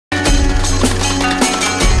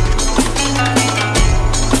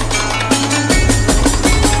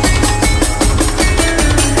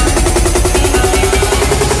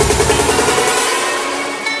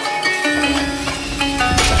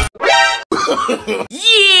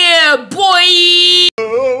Yeah, boy!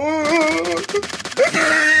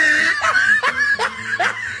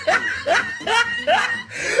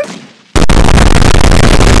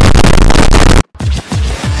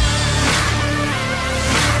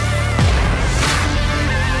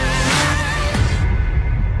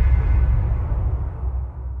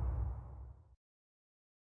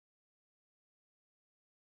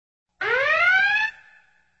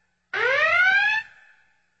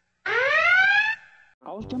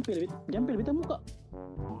 Awas jampil beta muka.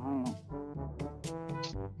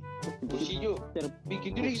 Si Jo,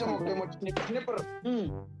 bikin diri sama kayak macam sniper.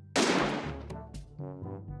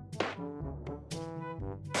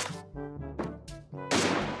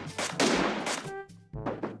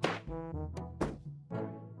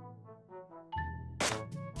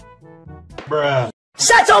 Bruh.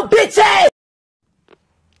 Shut your bitch ass!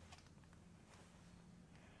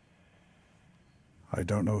 I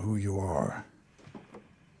don't know who you are.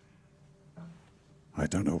 I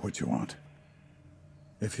don't know what you want.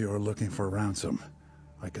 If you are looking for ransom,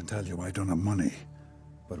 I can tell you I don't have money.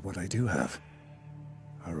 But what I do have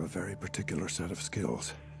are a very particular set of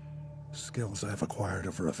skills. Skills I've acquired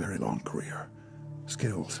over a very long career.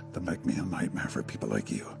 Skills that make me a nightmare for people like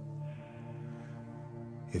you.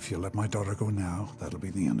 If you let my daughter go now, that'll be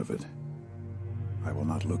the end of it. I will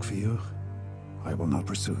not look for you. I will not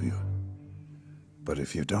pursue you. But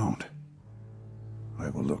if you don't, I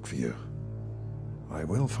will look for you. I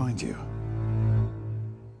will find you.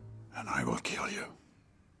 And I will kill you.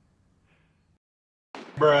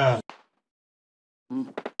 Bruh.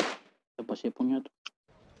 Apa sih punya tuh?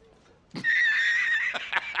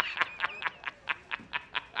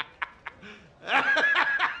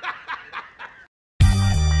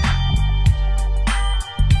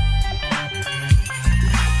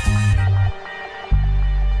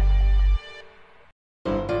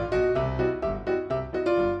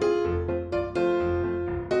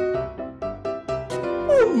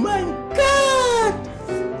 Oh my god!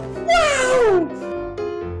 Wow!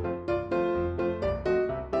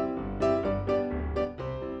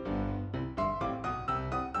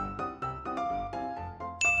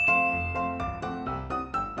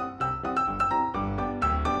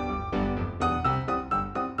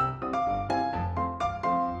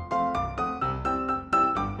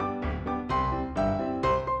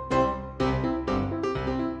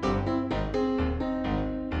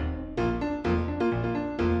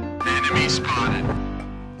 Enemy spotted.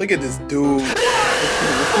 Look at this dude.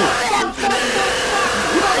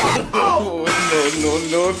 Oh,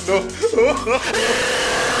 no.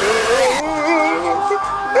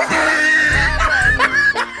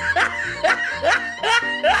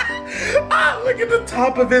 Look at the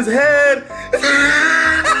top of his head.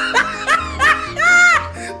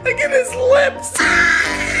 Look at his lips.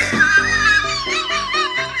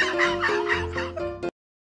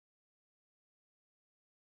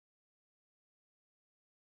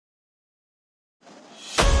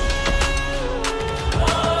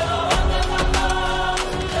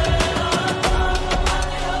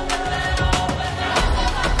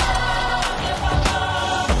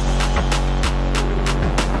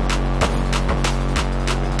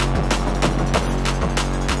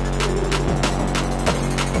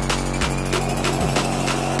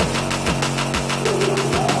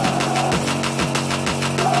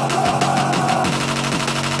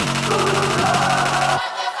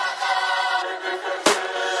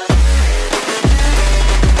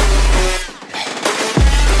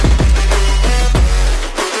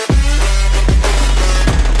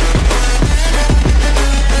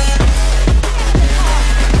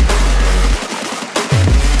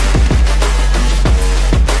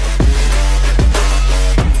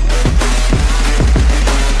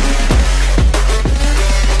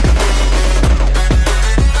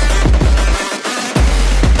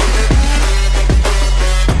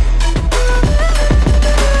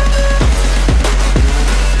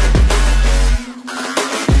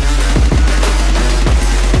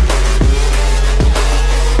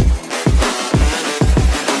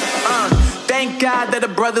 That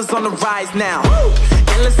the brothers on the rise now.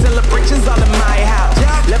 Endless celebrations all in my house.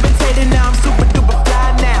 Levitating now, I'm super duper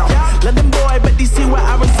fly now. London boy, but DC where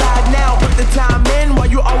I reside now. Put the time in while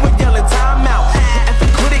you always yelling time out.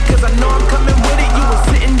 And quit it, cause I know I'm coming with it. You were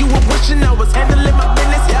sitting, you were wishing I was handling my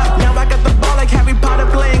business. Now I got the ball like Harry Potter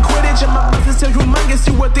playing Quidditch. And my business is humongous,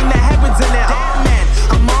 you would think that happens in it. Damn man,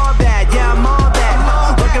 I'm all that, yeah I'm all that.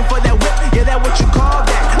 Looking for that whip, yeah that what you call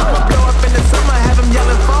that. I'ma blow up in the summer, have them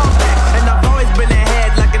yelling fall back. And I've always been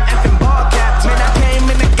ahead like an effing ball cap. Man, I came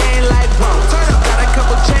in the game like whoa. Got a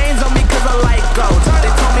couple chains on me cause I like gold.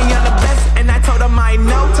 They told me I'm the best and I told them I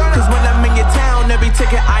know. Cause when I'm in your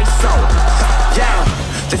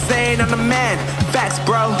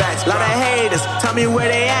tell me where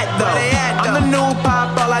they at though. I'm the new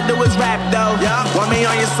pop, all I do is rap though. Want me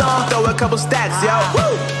on your song, throw a couple stacks, yo.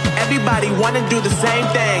 Everybody wanna do the same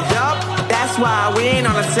thing. That's why we ain't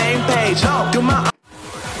on the same page. Do my